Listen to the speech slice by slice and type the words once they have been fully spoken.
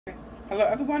Hello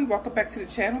everyone, welcome back to the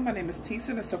channel. My name is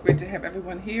Tisa and it's so great to have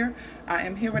everyone here. I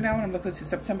am here right now and I'm looking to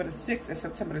September the 6th and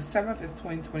September the 7th is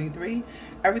 2023.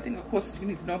 Everything of course that you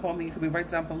need to know about me will be right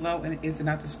down below and it is in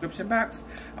our description box.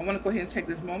 I want to go ahead and take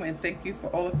this moment and thank you for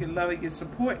all of your love and your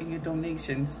support and your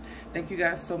donations. Thank you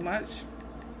guys so much.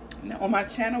 Now on my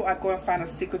channel I go and find a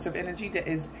secret of energy that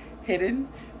is hidden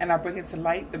and I bring it to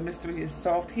light. The mystery is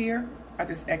solved here. I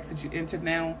just ask that you enter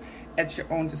now at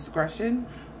your own discretion,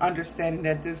 understanding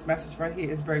that this message right here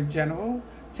is very general.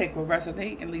 Take what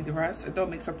resonate and leave the rest. And don't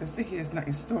make something fit here. It's not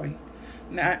your story.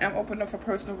 Now, I am open up for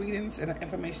personal readings, and the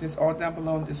information is all down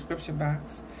below in the description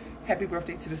box. Happy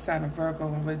birthday to the sign of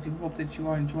Virgo. I really do hope that you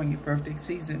are enjoying your birthday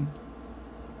season.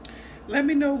 Let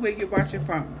me know where you're watching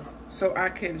from so I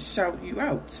can shout you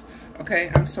out.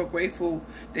 Okay, I'm so grateful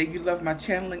that you love my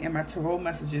channeling and my tarot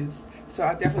messages. So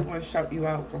I definitely want to shout you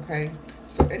out, okay?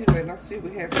 So anyway, let's see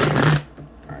what we have here.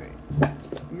 All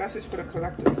right. Message for the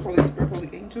collective, Holy Spirit, Holy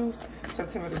Angels,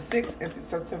 September the 6th and through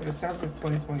September the 7th,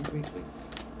 2023, please.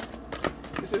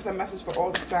 This is a message for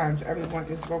all the signs. Everyone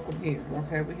is welcome here,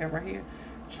 okay? We have right here,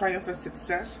 triumphant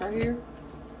success right here.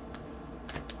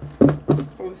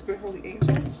 Holy Spirit, Holy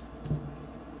Angels.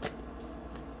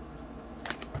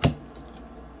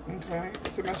 Okay,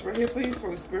 so message right here, please.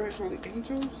 Holy Spirit, Holy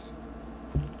Angels.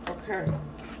 Okay.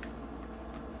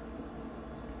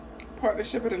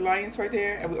 Partnership and alliance right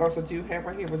there. And we also do have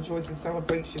right here rejoice and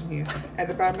celebration here. At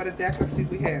the bottom of the deck, let's see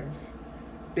what we have.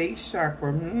 Base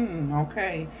chakra.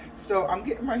 Okay. So I'm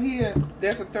getting right here,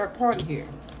 there's a third party here.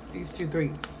 These two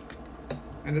threes.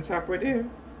 And the top right there,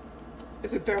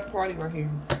 it's a third party right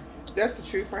here. That's the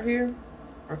truth right here.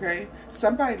 Okay,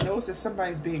 somebody knows that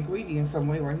somebody's being greedy in some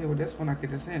way right here. With this one, I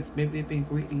get the sense maybe they're being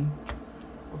greedy.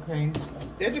 Okay,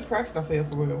 they're depressed, I feel,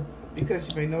 for real, because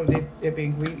you may know they're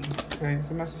being greedy. Okay,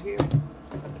 so message here.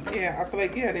 Yeah, I feel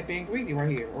like, yeah, they're being greedy right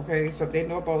here. Okay, so they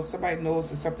know about, somebody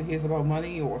knows that something here is about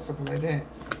money or something like that.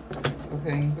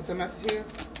 Okay, what's the message here?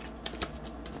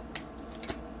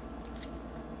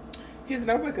 Here's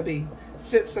another way it could be.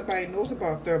 Since somebody knows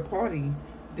about third party,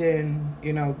 then,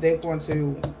 you know, they're going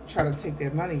to try to take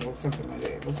their money or something like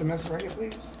that. What's the message right here,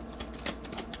 please?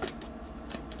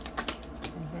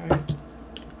 Okay.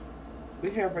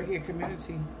 We have right here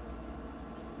community.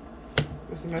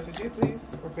 What's the message here,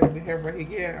 please? Okay, we have right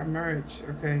here, yeah, a marriage.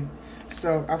 Okay.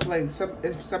 So I feel like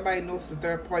if somebody knows the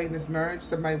third party in this marriage,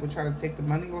 somebody would try to take the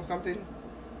money or something.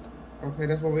 Okay,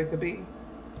 that's what it could be.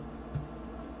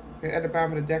 Okay, at the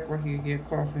bottom of the deck right here, yeah,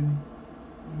 coffin.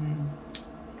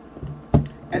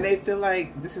 And they feel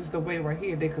like this is the way right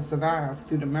here they could survive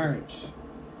through the marriage.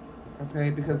 Okay,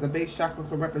 because the base chakra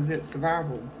could represent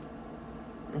survival.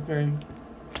 Okay.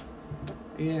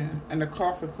 Yeah, and the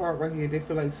coffin card right here, they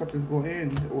feel like something's going to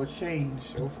end or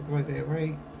change or something like that,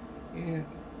 right? Yeah.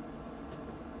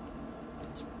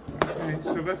 Okay,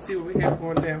 so let's see what we have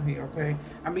going down here, okay?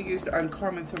 I'm going to use the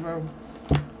uncommon tarot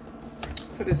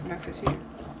for this message here.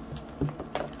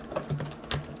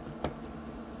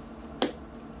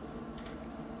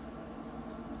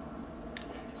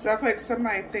 So I feel like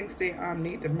somebody thinks they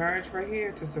need the marriage right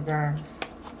here to survive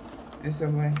in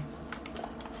some way.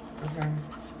 Okay.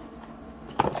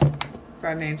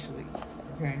 Financially.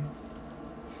 Okay.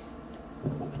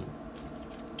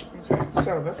 Okay,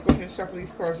 so let's go ahead and shuffle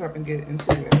these cards up and get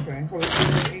into it. Okay. Holy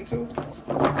Spirit, Holy Angels.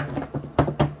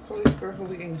 Holy Spirit,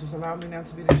 Holy Angels. Allow me now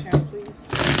to be the channel, please.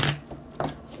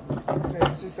 Okay,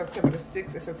 this is September the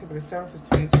 6th and September the 7th is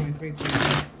 2023,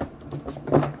 please.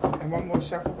 And one more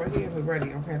shuffle right here and we're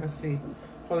ready. Okay, let's see.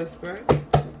 Holy Spirit.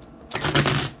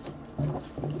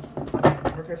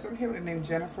 Okay, so I'm hearing the name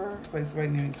Jennifer. Place somebody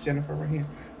named Jennifer right here.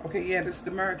 Okay, yeah, this is the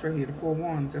marriage right here. The 4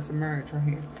 wands. That's a marriage right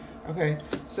here. Okay,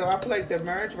 so I feel like the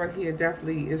marriage right here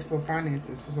definitely is for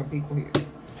finances for some people here.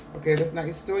 Okay, that's not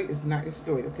your story. It's not your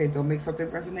story. Okay, don't make something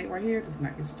resonate right here. That's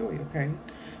not your story. Okay,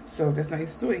 so that's not your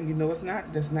story. And you know it's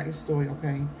not. That's not your story.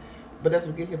 Okay, but that's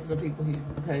what we get here for some people here.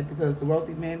 Okay, because the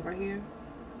wealthy man right here,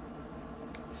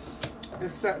 the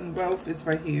sudden wealth is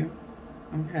right here,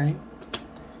 okay?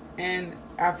 And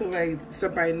I feel like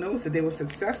somebody knows that they were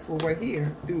successful right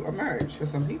here through a marriage for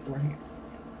some people right here.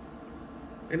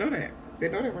 They know that. They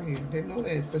know that right here. They know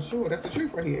that for sure. That's the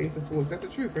truth right here, Ace of Swords. That's the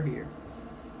truth right here.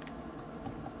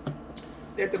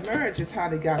 That the marriage is how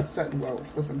they got sudden wealth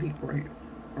for some people right here,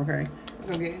 okay?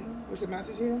 So again, what's the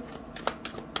message here?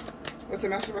 What's the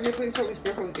message right here, please? Holy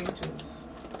Spirit, Holy Angels.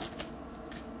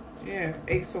 Yeah,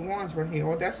 Ace of Wands right here.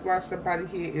 Or that's why somebody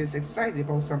here is excited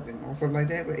about something or something like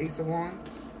that with Ace of Wands.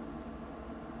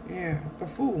 Yeah, the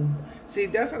Fool. See,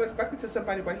 that's unexpected to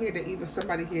somebody right here that even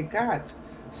somebody here got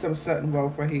some sudden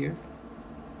wealth right here.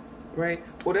 Right?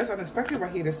 Or that's unexpected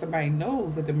right here that somebody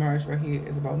knows that the marriage right here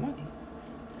is about money.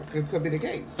 Could be the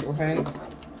case, okay?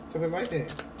 Something like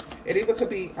that. It even could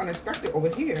be unexpected over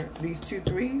here. These 2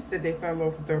 3s that they fell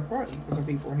off a third party for some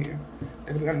people here.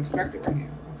 It could be unexpected right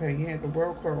here. Okay, yeah, the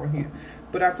world card right here.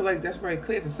 But I feel like that's very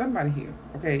clear to somebody here.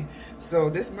 Okay, so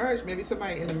this marriage, maybe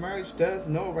somebody in the marriage does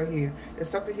know right here that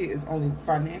something here is only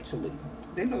financially.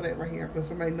 They know that right here. I feel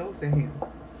somebody knows that here.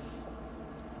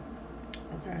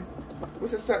 Okay,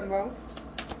 what's the sudden wealth?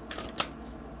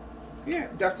 Yeah,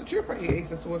 that's the truth right here.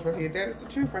 Ace of Swords right here. That is the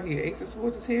truth right here. Ace of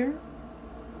Swords is here.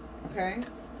 Okay,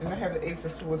 and I have the Ace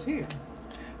of Swords here.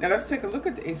 Now let's take a look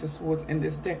at the Ace of Swords in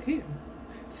this deck here.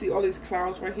 See all these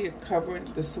clouds right here covering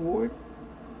the sword?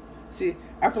 See,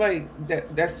 I feel like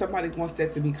that somebody wants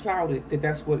that to be clouded,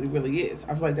 that's what it really is.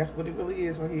 I feel like that's what it really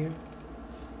is right here.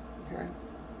 Okay.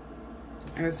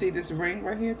 And I see this ring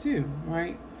right here too,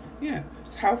 right? Yeah,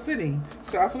 how fitting.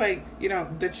 So I feel like, you know,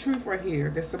 the truth right here,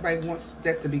 that somebody wants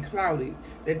that to be clouded,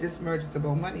 that this marriage is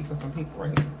about money for some people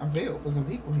right here. I feel for some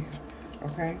people here,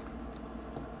 okay?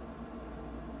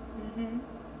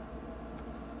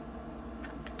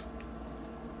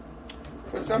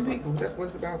 For some people, that's what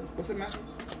it's about. What's the message?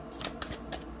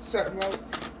 Certain wealth.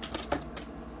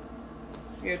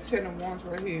 Yeah, 10 of Wands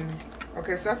right here.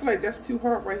 Okay, so I feel like that's too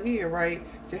hard right here, right?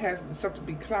 To have something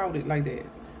be clouded like that.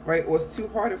 Right, or it's too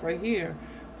hard right here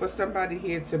for somebody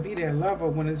here to be their lover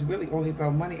when it's really only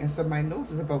about money and somebody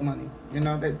knows it's about money. You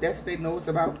know, that's what they know it's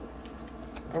about.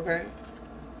 Okay.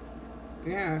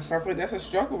 Yeah, so I feel like that's a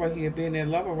struggle right here, being their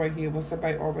lover right here when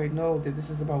somebody already knows that this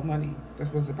is about money.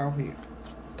 That's what it's about here.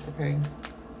 Okay.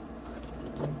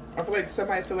 I feel like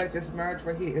somebody feel like this marriage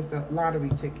right here is the lottery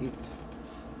ticket.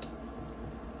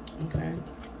 Okay.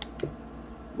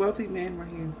 Wealthy man right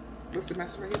here. What's the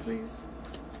message right here, please?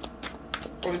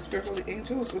 Holy Spirit, Holy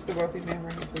Angels, what's the wealthy man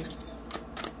right here, please?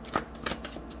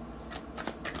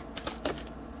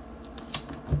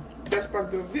 That's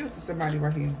about to be revealed to somebody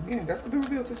right here. Yeah, that's going to be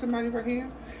revealed to somebody right here.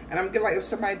 And I'm getting like, if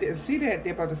somebody didn't see that,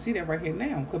 they're about to see that right here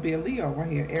now. Could be a Leo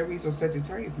right here, Aries or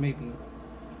Sagittarius maybe.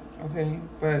 Okay,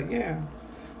 but yeah.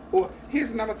 Or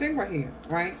here's another thing right here,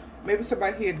 right? Maybe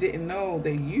somebody here didn't know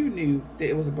that you knew that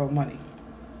it was about money.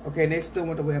 Okay, and they still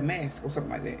want to wear a mask or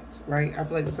something like that, right? I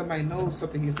feel like somebody knows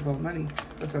something is about money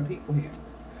for some people here.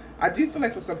 I do feel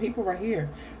like for some people right here,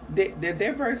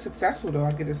 they're very successful though.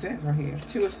 I get a sense right here.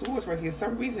 2 of Swords right here.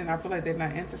 Some reason I feel like they're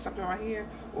not into something right here,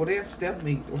 or they're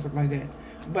stalemate or something like that.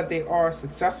 But they are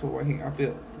successful right here. I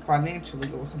feel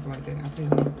financially or something like that. I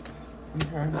feel.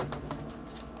 Okay.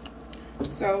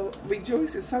 So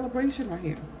rejoice in celebration right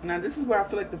here. Now this is where I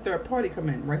feel like the third party come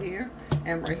in right here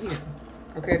and right here.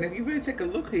 Okay, and if you really take a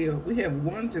look here, we have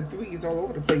 1s and 3s all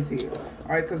over the place here. All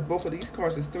right, because both of these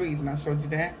cards is 3s, and I showed you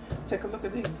that. Take a look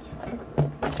at these.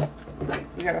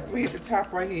 We got a 3 at the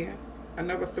top right here,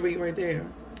 another 3 right there,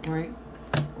 right?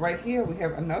 Right here, we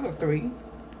have another 3.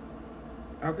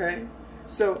 Okay,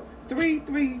 so 3,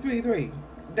 3, 3, 3.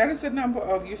 That is the number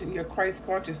of using your Christ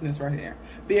consciousness right here.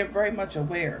 Being very much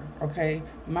aware, okay?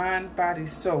 Mind, body,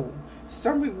 soul.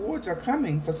 Some rewards are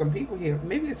coming for some people here.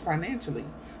 Maybe it's financially,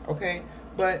 okay?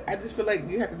 But I just feel like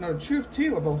you have to know the truth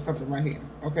too about something right here,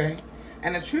 okay?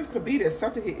 And the truth could be that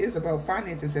something here is about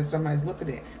finances that somebody's looking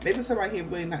at. Maybe somebody here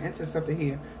really not into something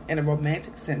here in a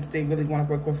romantic sense. They really want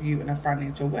to work with you in a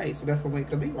financial way. So that's what way it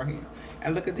could be right here.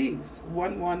 And look at these.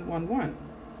 1, 1, 1, 1.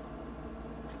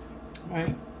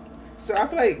 Right? So I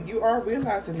feel like you are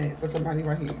realizing that for somebody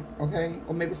right here, okay?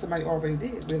 Or maybe somebody already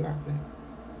did realize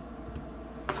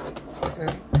that.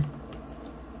 Okay?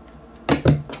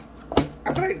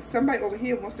 I feel like somebody over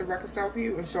here wants to reconcile with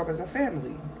you and show up as a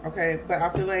family, okay? But I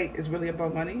feel like it's really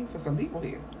about money for some people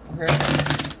here, okay?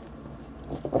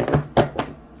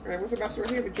 Alright, what's the message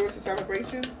right here? Rejoice in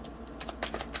celebration.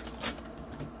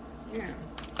 Yeah.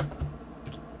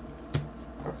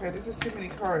 Okay, this is too many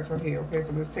cards right here, okay?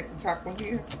 So let's take the top one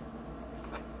here.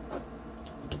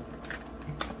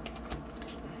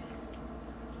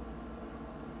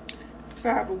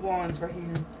 Five of Wands right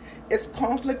here. It's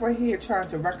conflict right here trying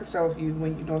to reconcile with you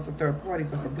when you know it's a third party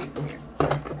for some people here.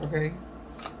 Okay?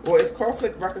 Or it's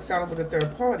conflict reconciling with a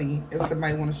third party if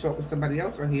somebody want to show up with somebody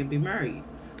else right here and be married.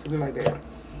 Something like that.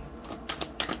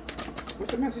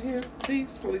 What's the message here?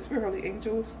 Please, Holy Spirit, Holy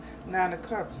Angels, 9 of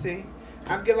Cups. See?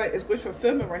 I'm getting like it's wish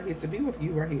fulfillment right here to be with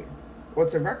you right here. Or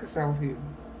to reconcile with you.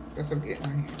 That's what I'm getting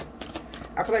right here.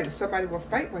 I feel like somebody will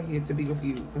fight right here to be with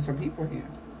you for some people here.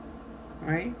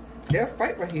 Right? They'll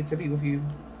fight right here to be with you.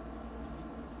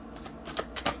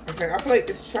 Okay, I feel like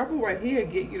it's trouble right here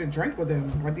getting you to drink with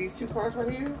them. Like these 2 cards right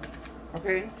here.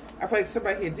 Okay? I feel like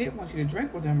somebody here did want you to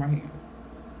drink with them right here.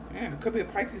 Yeah, it could be a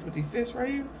Pisces with the fish right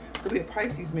here. Could be a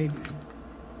Pisces maybe.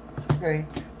 Okay?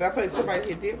 But I feel like somebody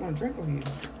here did want to drink with you.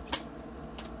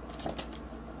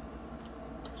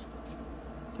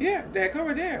 Yeah, there go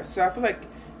right there. So I feel like,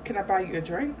 can I buy you a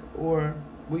drink? Or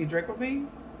will you drink with me?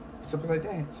 Something like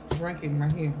that. Drinking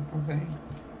right here, okay?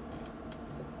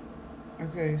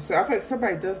 Okay, so I feel like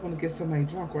somebody does want to get somebody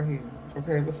drunk right here.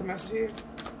 Okay, what's the message here?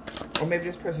 Or maybe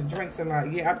this person drinks a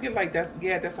lot. Yeah, I'm getting like that's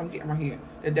what I'm getting right here.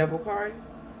 The devil card.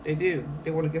 They do. They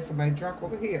want to get somebody drunk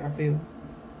over here, I feel.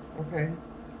 Okay.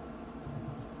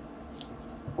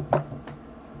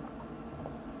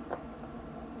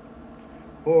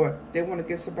 Or they want to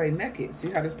get somebody naked.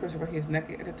 See how this person right here is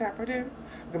naked at the top right there?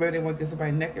 Or maybe they want to get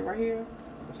somebody naked right here.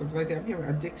 Or something like that. I'm hearing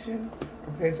addiction.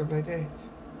 Okay, something like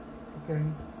that. Okay.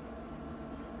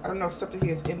 I don't know if something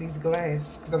here is in these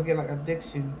glass. Because I'm getting like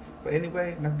addiction. But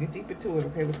anyway, now get deep into it.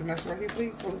 Okay, what's the message right here,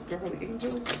 please? Holy Spirit, Holy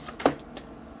Angels.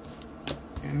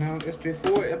 And now it's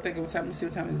before, I'm thinking what time, let me see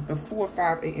what time it is. Before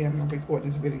 5 a.m. I'm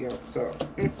recording this video. So,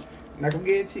 I'm not going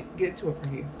to get into it right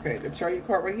here. Okay, the Chariot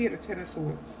card right here, the Ten of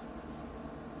Swords.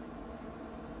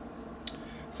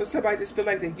 So somebody just feel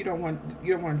like that you don't want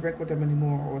to drink with them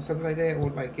anymore, or something like that, or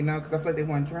like, you know, because I feel like they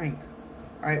want to drink,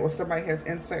 all right? Or somebody has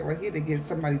insight right here to get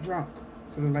somebody drunk,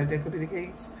 something like that could be the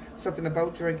case. Something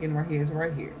about drinking right here is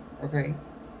right here, okay?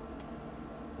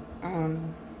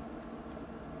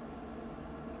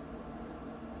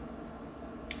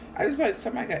 I just feel like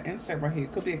somebody got insight right here.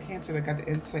 It could be a Cancer that got the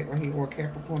insight right here, or a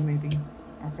Capricorn maybe,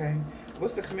 okay?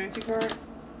 What's the community card?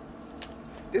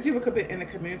 This even could be in the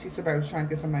community. Somebody was trying to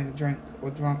get somebody to drink or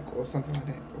drunk or something like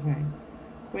that. Okay.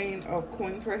 Queen of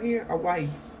Coins right here. A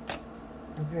wife.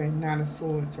 Okay. Nine of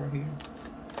Swords right here.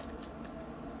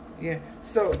 Yeah.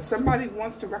 So somebody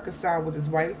wants to reconcile with his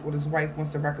wife, or his wife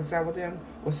wants to reconcile with them,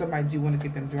 or somebody do want to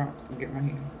get them drunk and get my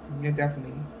hand. Yeah,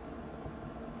 definitely.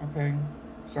 Okay.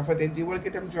 So if they do want to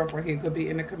get them drunk right here, it could be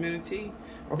in the community.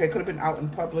 Okay. It could have been out in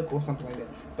public or something like that.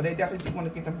 But they definitely do want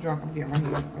to get them drunk. I'm getting right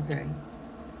here. Okay.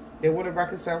 They want to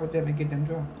reconcile with them and get them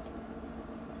drunk.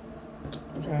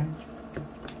 Okay.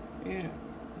 Yeah.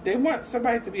 They want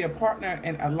somebody to be a partner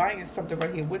and alliance something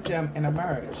right here with them in a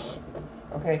marriage.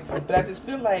 Okay. But I just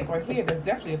feel like right here, there's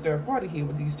definitely a third party here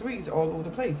with these threes all over the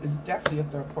place. It's definitely a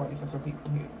third party for some people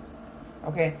here.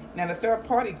 Okay. Now the third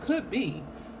party could be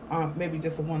maybe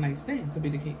just a one-night stand. Could be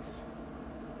the case.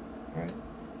 Right.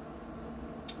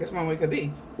 That's one way it could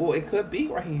be. Or it could be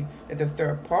right here that the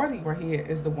third party right here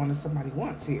is the one that somebody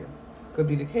wants here. Could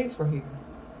be the case right here.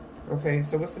 Okay,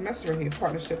 so what's the message right here?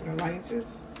 Partnership and alliances.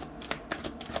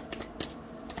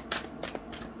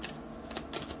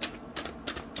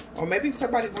 Or maybe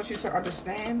somebody wants you to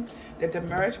understand that the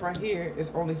marriage right here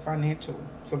is only financial.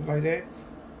 Something like that.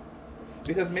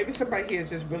 Because maybe somebody here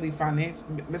is just really financial.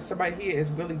 Somebody here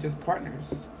is really just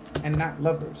partners and not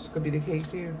lovers. Could be the case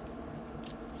here.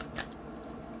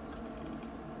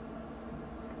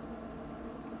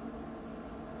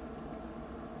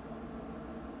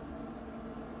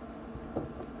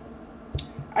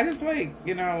 I just feel like,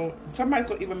 you know, somebody's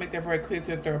going to even make that very clear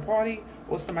to the third party,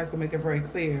 or somebody's going to make that very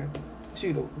clear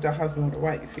to the husband or the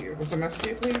wife here. What's the message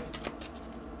here, please?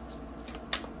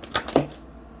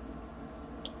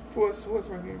 Four of Swords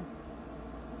right here.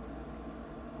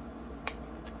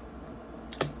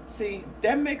 See,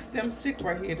 that makes them sick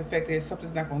right here, the fact that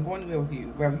something's not going to go anywhere with you.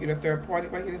 Whether you're the third party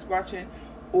right here that's watching,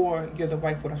 or you're the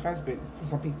wife or the husband for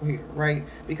some people here, right?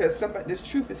 Because this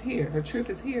truth is here. The truth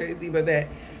is here is either that,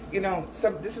 you know,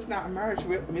 this is not a marriage. I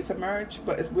mean, it's a marriage,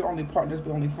 but we're only partners,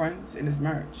 we're only friends in this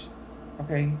marriage,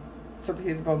 okay? Something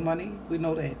here is about money. We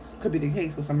know that could be the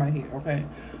case with somebody here, okay?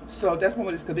 So that's one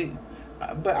way this could be.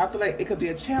 But I feel like it could be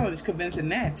a challenge convincing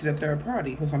that to the third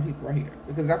party for some people right here.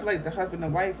 Because I feel like the husband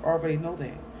and wife already know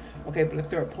that, okay? But the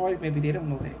third party, maybe they don't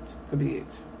know that. Could be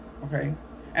it, okay?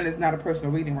 And it's not a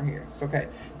personal reading right here. It's okay.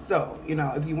 So, you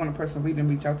know, if you want a personal reading,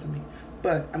 reach out to me.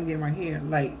 But I'm getting right here,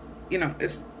 like, you know,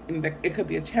 it could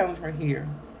be a challenge right here.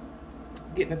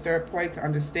 Getting a third party to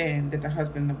understand that the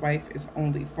husband and the wife is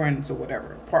only friends or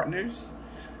whatever. Partners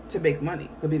to make money.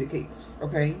 Could be the case.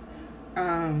 Okay.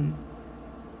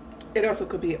 It also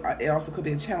could be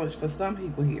a challenge for some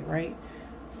people here, right?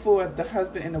 For the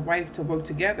husband and the wife to work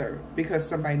together because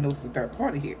somebody knows the third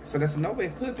party here. So that's another way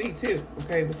it could be too.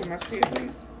 Okay, what's so much here,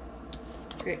 please?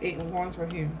 Okay, 8 of Wands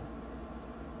right here.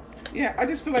 Yeah, I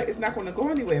just feel like it's not going to go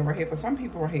anywhere right here for some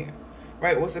people right here.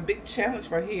 Right, well, it's a big challenge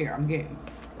right here I'm getting.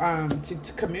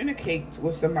 To communicate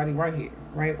with somebody right here,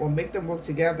 right? Or make them work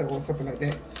together or something like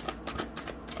that.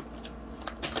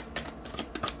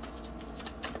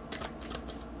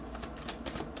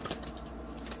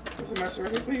 What's the message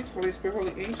right here, please? Holy Spirit,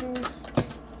 Holy Angels.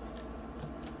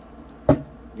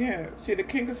 Yeah, see, the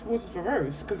King of Swords is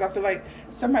reversed. Because I feel like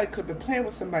somebody could be playing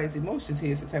with somebody's emotions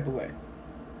here some type of way.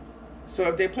 So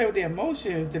if they play with their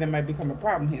emotions, then it might become a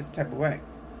problem here some type of way.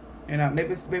 You know,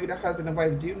 maybe the husband and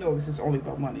wife do know this is only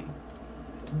about money,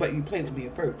 but you played with me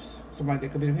at first. Somebody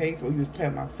that could be the case, or you was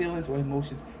playing my feelings or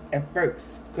emotions at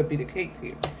first. Could be the case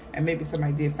here. And maybe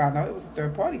somebody did find out it was a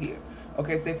third party here.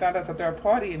 Okay, so they found out it's a third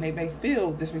party and they may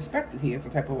feel disrespected here in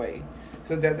some type of way.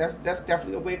 So that's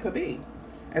definitely a way it could be.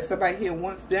 And somebody here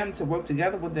wants them to work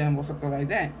together with them or something like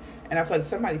that. And I feel like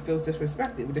somebody feels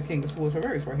disrespected with the King of Swords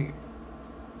reverse right here.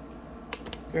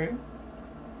 Okay.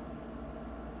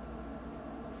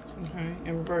 Okay,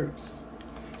 in reverse.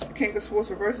 The King of Swords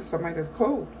reverse is somebody that's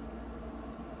cold,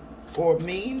 or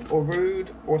mean, or rude,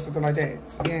 or something like that.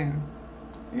 Yeah.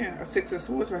 Yeah, a Six of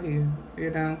Swords right here. You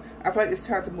know, I feel like it's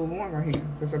time to move on right here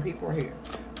for some people right here.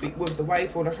 With the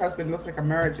wife or the husband, looks like a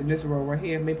marriage in this role right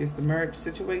here. Maybe it's the marriage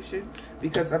situation,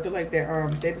 because I feel like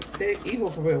they're evil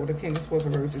for real. With the King of Swords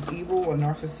reverse, it's evil or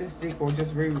narcissistic or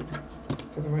just rude,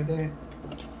 something like that.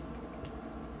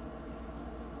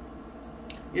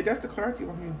 Yeah, that's the clarity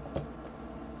right here.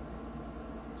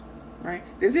 Right?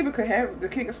 This even could have the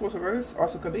King of Swords reverse.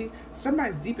 Also could be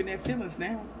somebody's deep in their feelings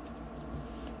now.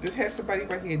 Just have somebody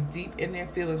right here deep in their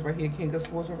feelings right here. King of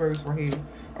Swords reverse right here.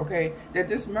 Okay? That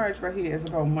this marriage right here is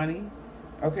about money.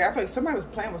 Okay? I feel like somebody was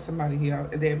playing with somebody here.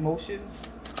 Their emotions.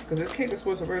 Because this King of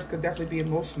Swords reverse could definitely be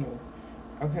emotional.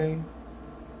 Okay?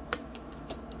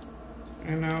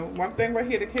 You know? One thing right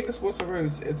here, the King of Swords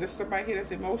reverse. Is this somebody here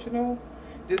that's emotional?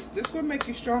 This gonna make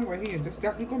you strong right here. This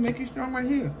definitely gonna make you strong right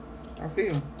here. I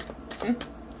feel.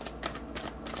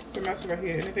 Some else right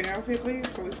here. Anything else here,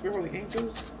 please? Holy Spirit, Holy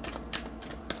Angels.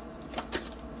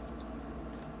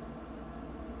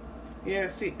 Yeah,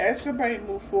 see, as somebody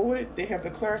move forward, they have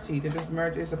the clarity that this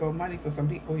marriage is about money for some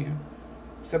people here.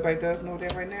 Somebody does know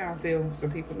that right now. I feel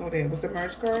some people know that. What's the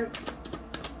marriage card?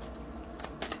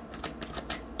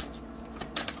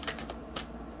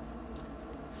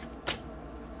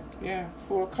 Yeah,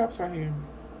 4 of Cups right here.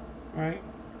 Right?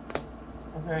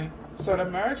 Okay. So the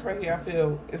marriage right here, I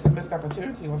feel, is a missed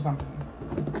opportunity or something.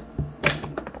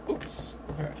 Oops.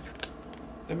 Okay.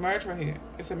 The marriage right here,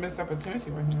 it's a missed opportunity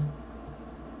right here.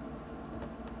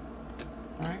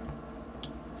 Right?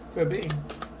 Could be.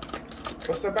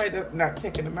 Or somebody that's not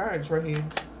taking the marriage right here.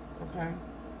 Okay?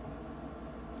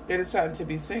 They decided to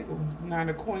be single. 9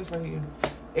 of Coins right here.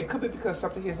 It could be because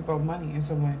something here is about money in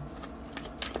some way.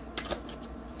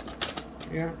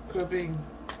 Yeah, could be.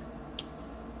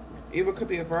 Either could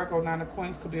be a Virgo. 9 of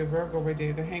Coins could be a Virgo right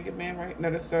there. The Hanged Man right.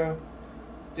 No,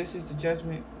 this is the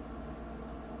Judgment.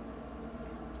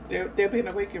 They're being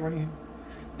awakened right here.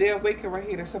 They're awakened right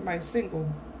here that somebody's single.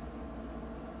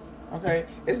 Okay,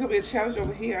 it's gonna be a challenge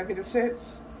over here. I get a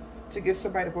sense to get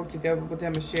somebody to work together with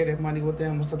them and share their money with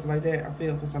them or something like that. I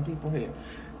feel for some people here.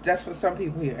 That's for some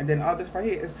people here. And then all this right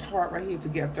here is hard right here to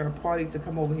get a third party to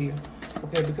come over here.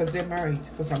 Okay, because they're married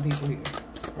for some people here.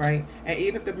 Right? And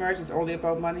even if the marriage is only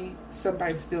about money,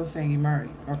 somebody's still saying you're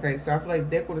married. Okay, so I feel like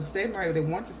they're going to stay married. They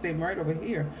want to stay married over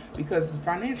here because it's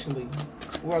financially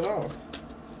well off.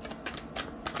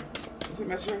 Is it a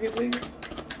message right here, please?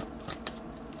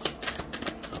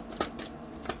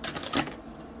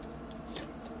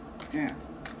 Yeah.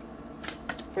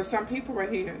 For some people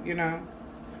right here, you know,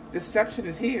 deception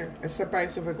is here and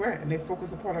somebody's a regret and they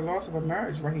focus upon the loss of a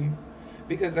marriage right here.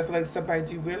 Because I feel like somebody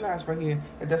do realize right here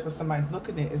that that's what somebody's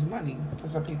looking at is money for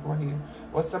some people right here.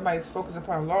 Or somebody's focused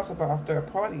upon a loss about a third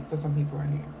party for some people right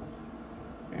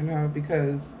here. You know,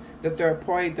 because the third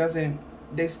party doesn't,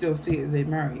 they still see it as they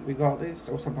married regardless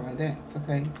or something like that.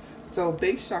 Okay. So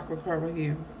base chakra card right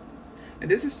here.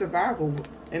 And this is survival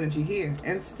energy here.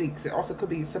 Instincts. It also could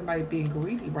be somebody being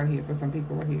greedy right here for some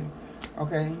people right here.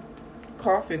 Okay.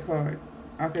 Coffee card.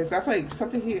 Okay, so I feel like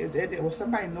something here is ended, or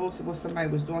somebody knows what somebody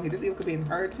was doing here. This even could be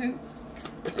inheritance.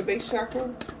 What's the base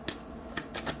chakra?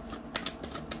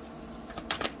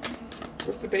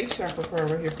 What's the base chakra card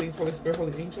right here, please? Holy Spirit,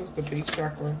 Holy Angels, the base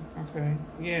chakra. Okay.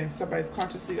 Yeah, somebody's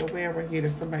consciously aware right here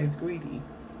that somebody's greedy.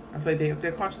 I feel like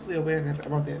they're consciously aware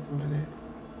about that. Something like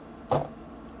that.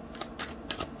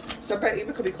 Somebody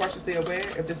even could be consciously aware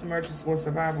if this marriage is going to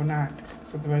survive or not.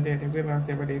 Something like that. They realize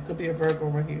that right there. It could be a Virgo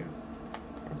right here.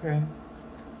 Okay.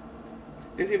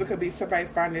 This even could be somebody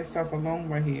finding themselves alone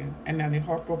right here. And now they're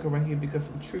heartbroken right here because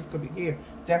some truth could be here.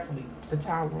 Definitely. The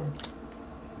Tower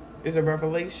is a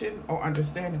revelation or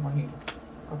understanding right here.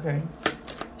 Okay.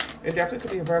 It definitely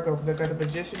could be a Virgo because I got the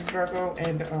Magician Virgo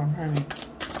and the Hermit.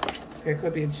 Okay, it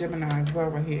could be a Gemini as well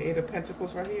right here. 8 of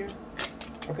Pentacles right here.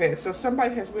 Okay, so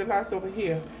somebody has realized over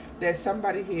here that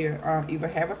somebody here either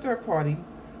have a third party,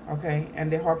 okay,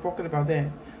 and they're heartbroken about that.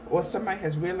 Or somebody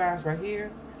has realized right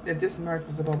here that this marriage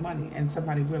was about money, and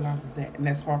somebody realizes that, and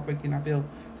that's heartbreaking, I feel,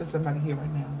 for somebody here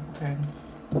right now, okay?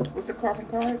 What's the coffin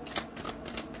card?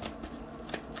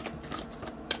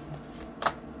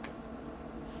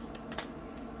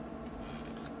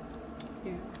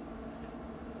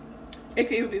 It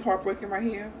can even be heartbreaking right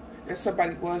here. That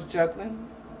somebody was juggling,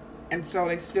 and so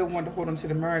they still wanted to hold on to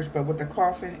the marriage, but with the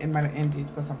coffin, it might have ended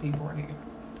for some people right here.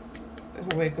 That's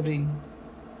the way it could be.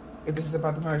 If this is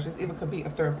about the marriage, this even could be a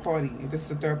third party. If this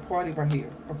is a third party right here,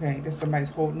 okay, that somebody's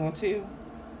holding on to,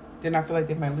 then I feel like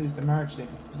they might lose the marriage then.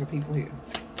 There's some people here.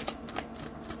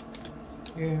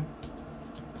 Yeah.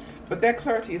 But that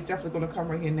clarity is definitely going to come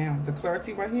right here now. The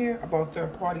clarity right here about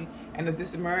third party, and if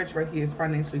this marriage right here is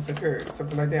financially secured,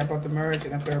 something like that about the marriage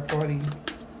and a third party,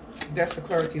 that's the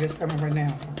clarity that's coming right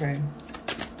now, okay?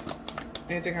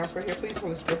 Anything else right here, please?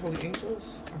 Holy Spirit, Holy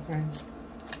Angels, okay?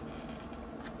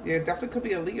 Yeah, it definitely could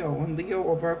be a Leo. In Leo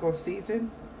or Virgo season,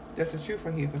 that's the truth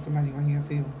right here for somebody right here, I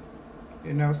feel.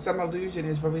 You know, some illusion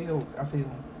is revealed, I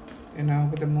feel. You know,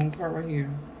 with the moon card right here.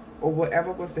 Or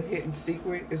whatever was the hidden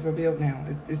secret is revealed now.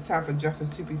 It's time for justice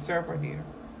to be served right here.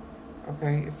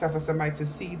 Okay? It's time for somebody to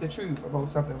see the truth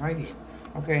about something right here.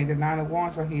 Okay? The Nine of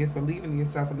Wands right here is believing in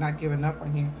yourself and not giving up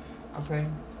right here. Okay?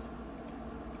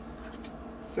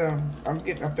 So, I'm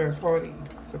getting a third party.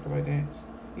 Something like that.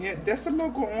 Yeah, there's some more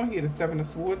going on here. The Seven of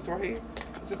Swords right here.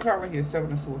 There's a card right here.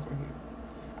 Seven of Swords right here.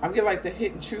 I'm getting like the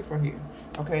hidden truth right here.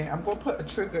 Okay? I'm going to put a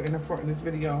trigger in the front of this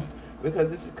video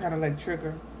because this is kind of like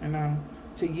trigger, you know,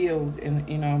 to yield and,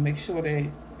 you know, make sure that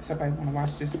somebody want to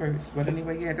watch this first. But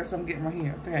anyway, yeah, that's what I'm getting right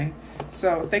here. Okay?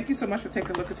 So, thank you so much for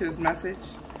taking a look into this message.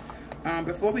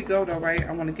 Before we go, though, right,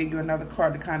 I want to give you another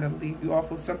card to kind of leave you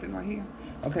off with something right here.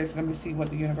 Okay, so let me see what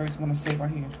the universe want to say right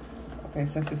here. Okay,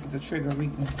 since this is a trigger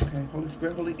reading. Okay, Holy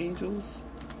Spirit, Holy Angels.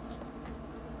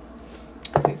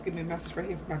 Please give me a message right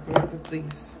here for my collective,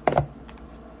 please. Okay.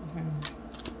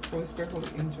 Holy Spirit, Holy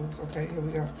Angels. Okay, here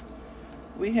we go.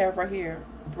 We have right here,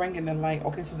 bringing the light.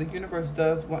 Okay, so the universe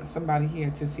does want somebody here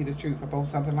to see the truth about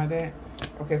something like that.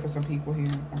 Okay, for some people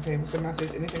here. Okay, what's the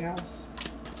message? Anything else?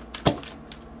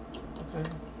 Okay.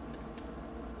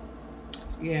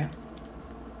 Yeah.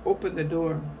 Open the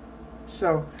door.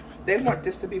 So, they want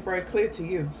this to be very clear to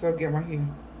you. So, again, right here.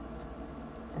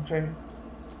 Okay.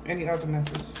 Any other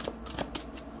message?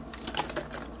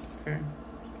 Okay.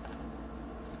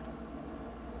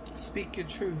 Speak your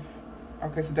truth.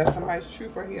 Okay, so that's somebody's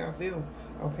truth right here, I feel.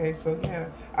 Okay, so yeah.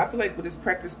 I feel like with this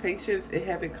practice patience, it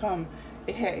hadn't come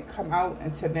out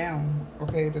until now.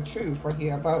 Okay, the truth right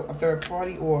here about a third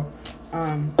party or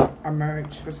a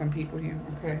marriage for some people here.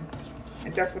 Okay.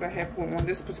 And that's what I have going on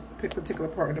this particular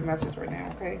part of the message right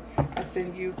now, okay? I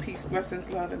send you peace,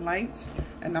 blessings, love, and light.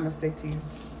 And namaste to you.